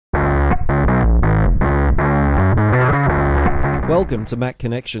Welcome to MacK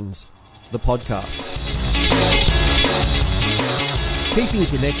Connections, the podcast. Keeping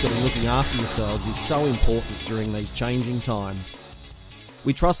connected and looking after yourselves is so important during these changing times.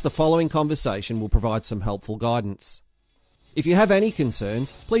 We trust the following conversation will provide some helpful guidance. If you have any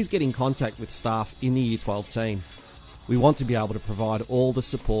concerns, please get in contact with staff in the Year 12 team. We want to be able to provide all the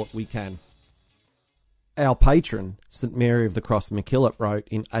support we can. Our patron, St Mary of the Cross MacKillop, wrote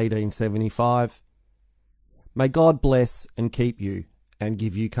in 1875, "May God bless and keep you and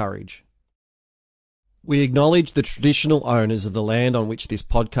give you courage." We acknowledge the traditional owners of the land on which this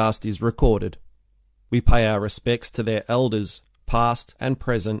podcast is recorded. We pay our respects to their elders, past and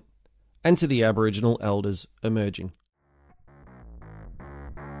present, and to the Aboriginal elders emerging.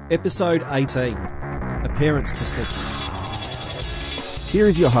 Episode 18, A Parent's Perspective. Here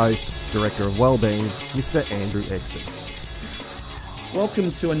is your host, Director of Wellbeing, Mr. Andrew Exton.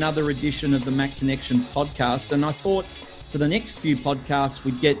 Welcome to another edition of the MacK Connections podcast, and I thought for the next few podcasts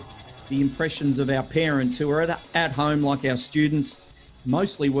we'd get the impressions of our parents who are at home like our students,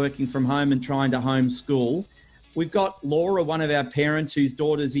 mostly working from home and trying to homeschool. We've got Laura, one of our parents whose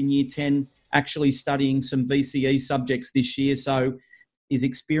daughter's in Year 10, actually studying some VCE subjects this year, so is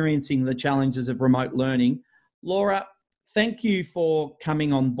experiencing the challenges of remote learning. Laura, thank you for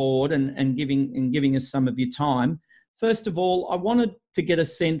coming on board and giving us some of your time. First of all, I wanted to get a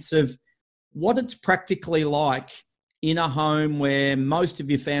sense of what it's practically like in a home where most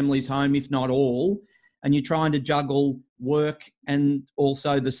of your family's home, if not all, and you're trying to juggle work and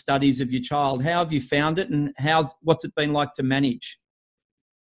also the studies of your child. How have you found it, and what's it been like to manage?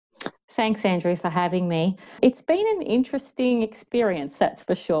 Thanks, Andrew, for having me. It's been an interesting experience, that's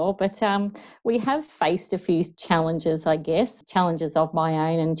for sure, but we have faced a few challenges, I guess, challenges of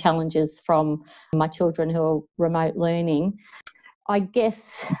my own and challenges from my children who are remote learning. I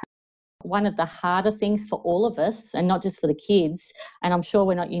guess one of the harder things for all of us, and not just for the kids, and I'm sure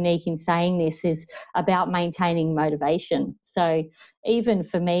we're not unique in saying this, is about maintaining motivation. So even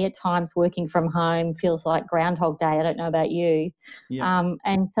for me, at times working from home feels like Groundhog Day. I don't know about you. Yeah.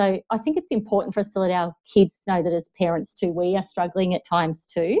 And so I think it's important for us to let our kids know that as parents too, we are struggling at times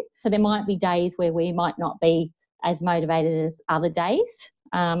too. So there might be days where we might not be as motivated as other days.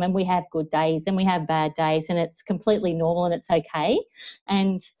 And we have good days and we have bad days, and it's completely normal and it's okay.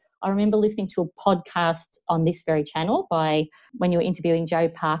 And I remember listening to a podcast on this very channel when you were interviewing Jo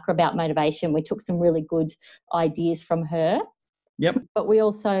Parker about motivation. We took some really good ideas from her. Yep. But we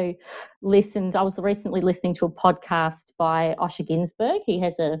also I was recently listening to a podcast by Osher Ginsberg. He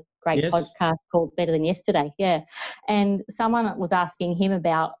has a great podcast called Better Than Yesterday. Yeah. And someone was asking him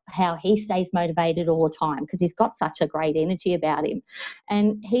about how he stays motivated all the time because he's got such a great energy about him.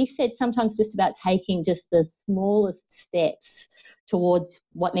 And he said sometimes just about taking just the smallest steps towards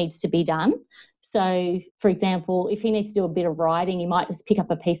what needs to be done. So, for example, if he needs to do a bit of writing, he might just pick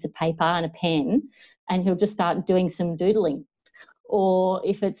up a piece of paper and a pen and he'll just start doing some doodling. Or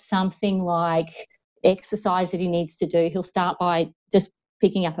if it's something like exercise that he needs to do, he'll start by just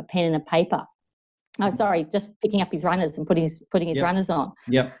picking up a pen and a paper. Just picking up his runners and putting his runners on.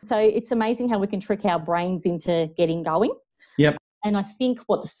 Yep. So it's amazing how we can trick our brains into getting going. Yep. And I think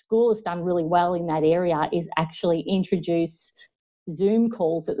what the school has done really well in that area is actually introduce Zoom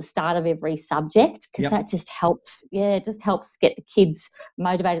calls at the start of every subject, because that just helps. Yeah, it just helps get the kids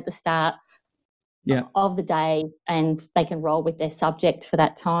motivated at the start of the day, and they can roll with their subject for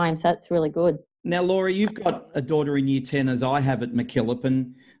that time. So that's really good. Now, Laura, you've got a daughter in Year 10, as I have at MacKillop,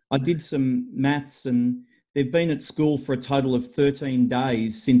 and I did some maths, and they've been at school for a total of 13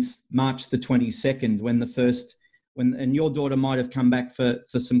 days since March the 22nd, and your daughter might have come back for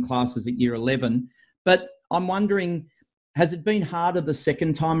some classes at Year 11. But I'm wondering, has it been harder the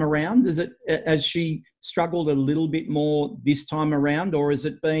second time around? Has she struggled a little bit more this time around, or has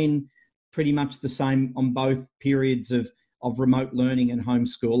it been pretty much the same on both periods of remote learning and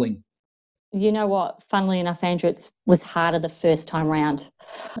homeschooling? You know what? Funnily enough, Andrew, it was harder the first time round.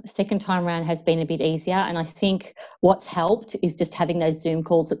 The second time round has been a bit easier, and I think what's helped is just having those Zoom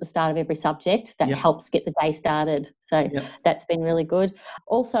calls at the start of every subject. That helps get the day started. So that's been really good.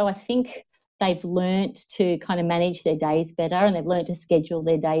 Also, I think they've learnt to kind of manage their days better, and they've learnt to schedule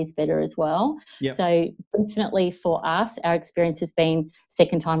their days better as well. Yep. So definitely for us, our experience has been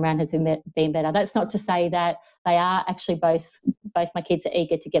second time round has been better. That's not to say that they are actually both my kids are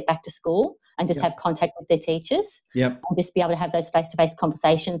eager to get back to school and just have contact with their teachers and just be able to have those face-to-face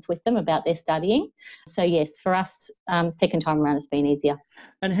conversations with them about their studying. So yes, for us, second time around has been easier.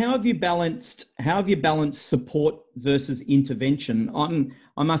 And how have you balanced support versus intervention?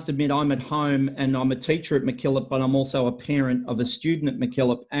 I must admit, I'm at home and I'm a teacher at MacKillop, but I'm also a parent of a student at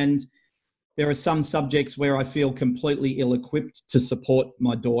MacKillop. And there are some subjects where I feel completely ill-equipped to support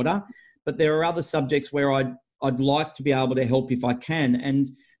my daughter, but there are other subjects where I'd like to be able to help if I can, and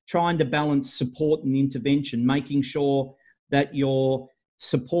trying to balance support and intervention, making sure that you're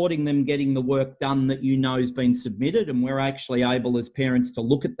supporting them getting the work done that you know has been submitted, and we're actually able as parents to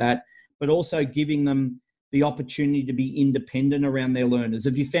look at that, but also giving them the opportunity to be independent around their learners.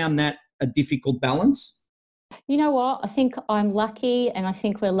 Have you found that a difficult balance? You know what? I think I'm lucky, and I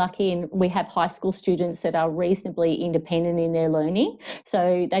think we're lucky, and we have high school students that are reasonably independent in their learning.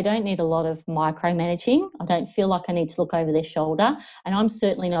 So they don't need a lot of micromanaging. I don't feel like I need to look over their shoulder. And I'm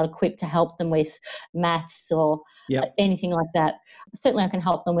certainly not equipped to help them with maths or anything like that. Certainly I can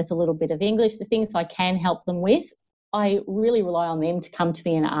help them with a little bit of English. The things I can help them with, I really rely on them to come to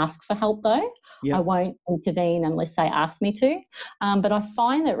me and ask for help, though. Yep. I won't intervene unless they ask me to. But I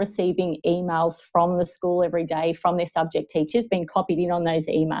find that receiving emails from the school every day from their subject teachers, being copied in on those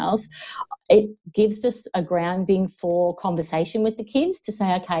emails, it gives us a grounding for conversation with the kids to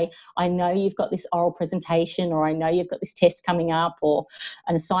say, okay, I know you've got this oral presentation, or I know you've got this test coming up, or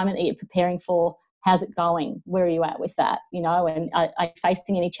an assignment that you're preparing for. How's it going? Where are you at with that? And are you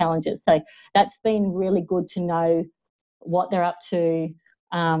facing any challenges? So that's been really good to know what they're up to,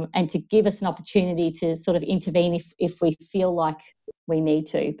 and to give us an opportunity to sort of intervene if we feel like we need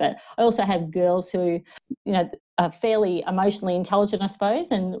to. But I also have girls who, are fairly emotionally intelligent, I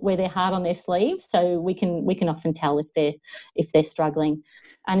suppose, and wear their heart on their sleeve. So we can often tell if they're struggling.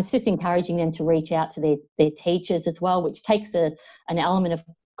 And it's just encouraging them to reach out to their teachers as well, which takes an element of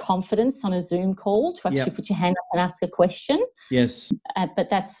confidence on a Zoom call to actually put your hand up and ask a question. Yes. But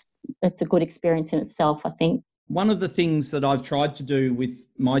that's a good experience in itself, I think. One of the things that I've tried to do with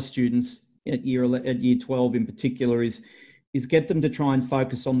my students at year 12 in particular is get them to try and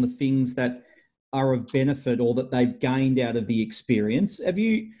focus on the things that are of benefit or that they've gained out of the experience.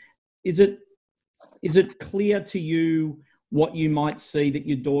 Is it clear to you what you might see that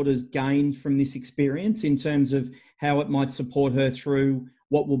your daughter's gained from this experience in terms of how it might support her through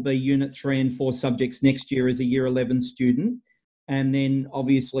what will be Unit 3 and 4 subjects next year as a Year 11 student, and then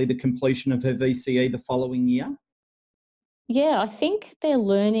obviously the completion of her VCE the following year? Yeah, I think they're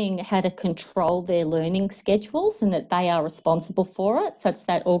learning how to control their learning schedules and that they are responsible for it. So it's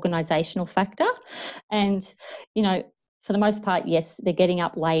that organisational factor. And, for the most part, yes, they're getting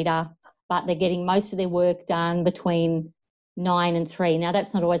up later, but they're getting most of their work done between 9 and 3. Now,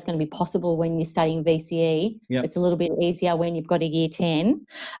 that's not always going to be possible when you're studying VCE. Yep. It's a little bit easier when you've got a Year 10,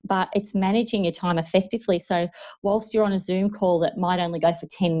 but it's managing your time effectively. So whilst you're on a Zoom call that might only go for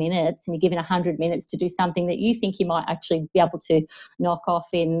 10 minutes and you're given 100 minutes to do something that you think you might actually be able to knock off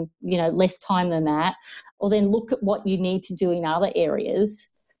in, less time than that, or then look at what you need to do in other areas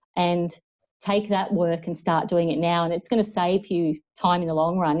and take that work and start doing it now. And it's going to save you time in the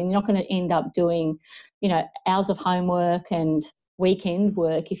long run. And you're not going to end up doing, hours of homework and weekend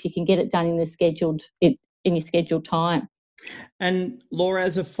work if you can get it done in your scheduled time. And Laura,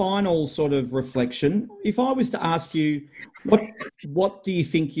 as a final sort of reflection, if I was to ask you, what do you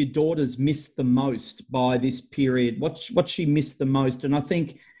think your daughter's missed the most by this period? What she missed the most? And I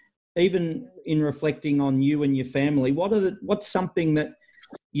think even in reflecting on you and your family, what's something that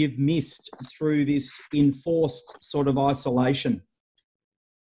you've missed through this enforced sort of isolation?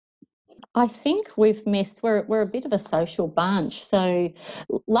 I think we're a bit of a social bunch. So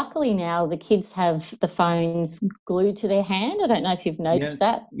luckily now the kids have the phones glued to their hand. I don't know if you've noticed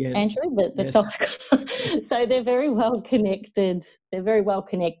that, yes, Andrew, but yes. So they're very well connected. They're very well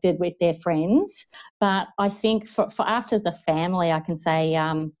connected with their friends. But I think for us as a family, I can say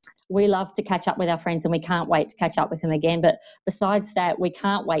we love to catch up with our friends and we can't wait to catch up with them again. But besides that, we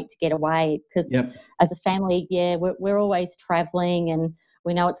can't wait to get away because as a family, we're always travelling and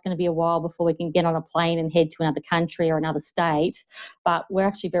we know it's going to be a while before we can get on a plane and head to another country or another state. But we're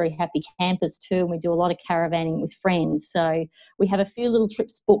actually very happy campers too, and we do a lot of caravanning with friends. So we have a few little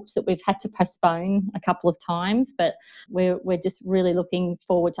trips booked that we've had to postpone a couple of times, but we're just really looking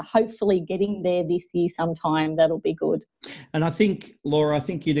forward to hopefully getting there this year sometime. That'll be good. And I think, Laura,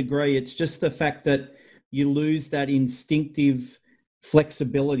 you'd agree. It's just the fact that you lose that instinctive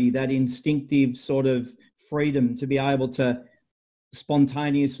flexibility, that instinctive sort of freedom to be able to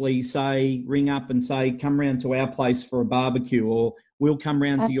spontaneously ring up and say, come round to our place for a barbecue, or we'll come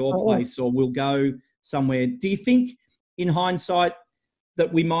round to your place, or we'll go somewhere. Do you think in hindsight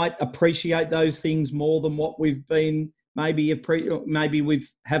that we might appreciate those things more than what we've been maybe we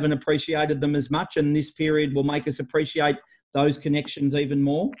haven't appreciated them as much, and this period will make us appreciate those connections even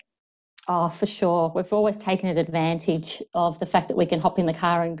more? Oh, for sure. We've always taken advantage of the fact that we can hop in the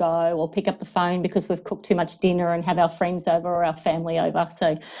car and go, or pick up the phone because we've cooked too much dinner and have our friends over or our family over.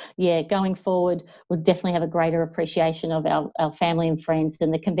 So, yeah, going forward, we'll definitely have a greater appreciation of our family and friends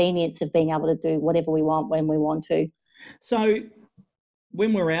and the convenience of being able to do whatever we want when we want to. So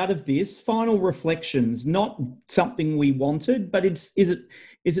when we're out of this, final reflections, not something we wanted, but is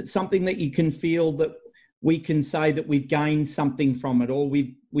it something that you can feel that we can say that we've gained something from it, or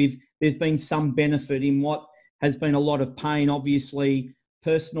there's been some benefit in what has been a lot of pain, obviously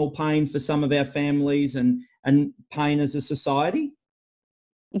personal pain for some of our families and pain as a society?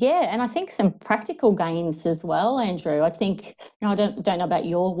 Yeah, and I think some practical gains as well, Andrew. I think, I don't know about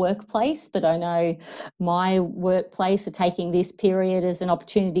your workplace, but I know my workplace are taking this period as an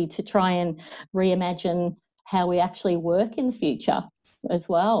opportunity to try and reimagine how we actually work in the future as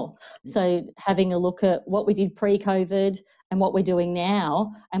well. So having a look at what we did pre-COVID and what we're doing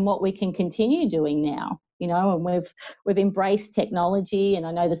now and what we can continue doing now. And we've embraced technology, and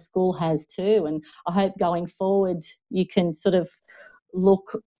I know the school has too. And I hope going forward you can sort of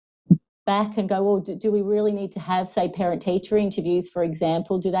look back and go, well, do we really need to have, say, parent-teacher interviews, for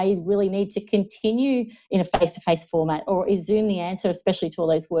example? Do they really need to continue in a face-to-face format, or is Zoom the answer, especially to all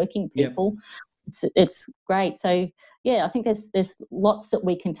those working people? Yep. It's great. So, yeah, I think there's lots that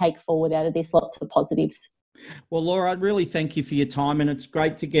we can take forward out of this, lots of positives. Well, Laura, I'd really thank you for your time, and it's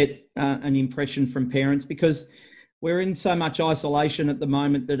great to get an impression from parents, because we're in so much isolation at the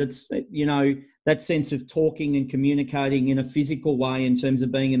moment that it's, that sense of talking and communicating in a physical way in terms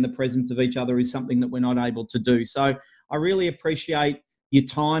of being in the presence of each other is something that we're not able to do. So I really appreciate your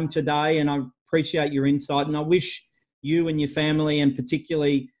time today, and I appreciate your insight, and I wish you and your family, and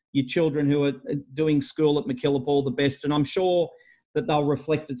particularly your children who are doing school at MacK all the best. And I'm sure that they'll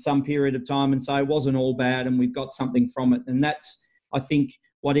reflect at some period of time and say it wasn't all bad and we've got something from it. And that's, I think,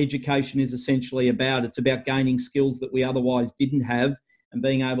 what education is essentially about. It's about gaining skills that we otherwise didn't have and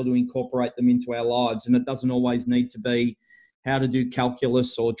being able to incorporate them into our lives. And it doesn't always need to be how to do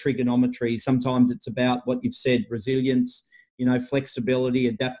calculus or trigonometry. Sometimes it's about what you've said, resilience, flexibility,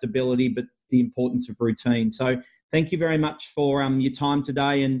 adaptability, but the importance of routine. So thank you very much for your time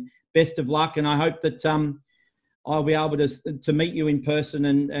today, and best of luck. And I hope that I'll be able to meet you in person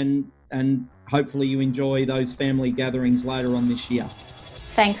and hopefully you enjoy those family gatherings later on this year.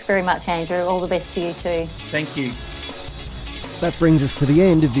 Thanks very much, Andrew. All the best to you too. Thank you. That brings us to the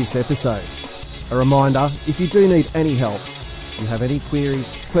end of this episode. A reminder, if you do need any help, you have any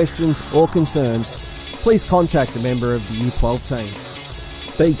queries, questions or concerns, please contact a member of the Year 12 team.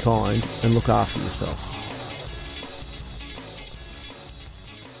 Be kind and look after yourself.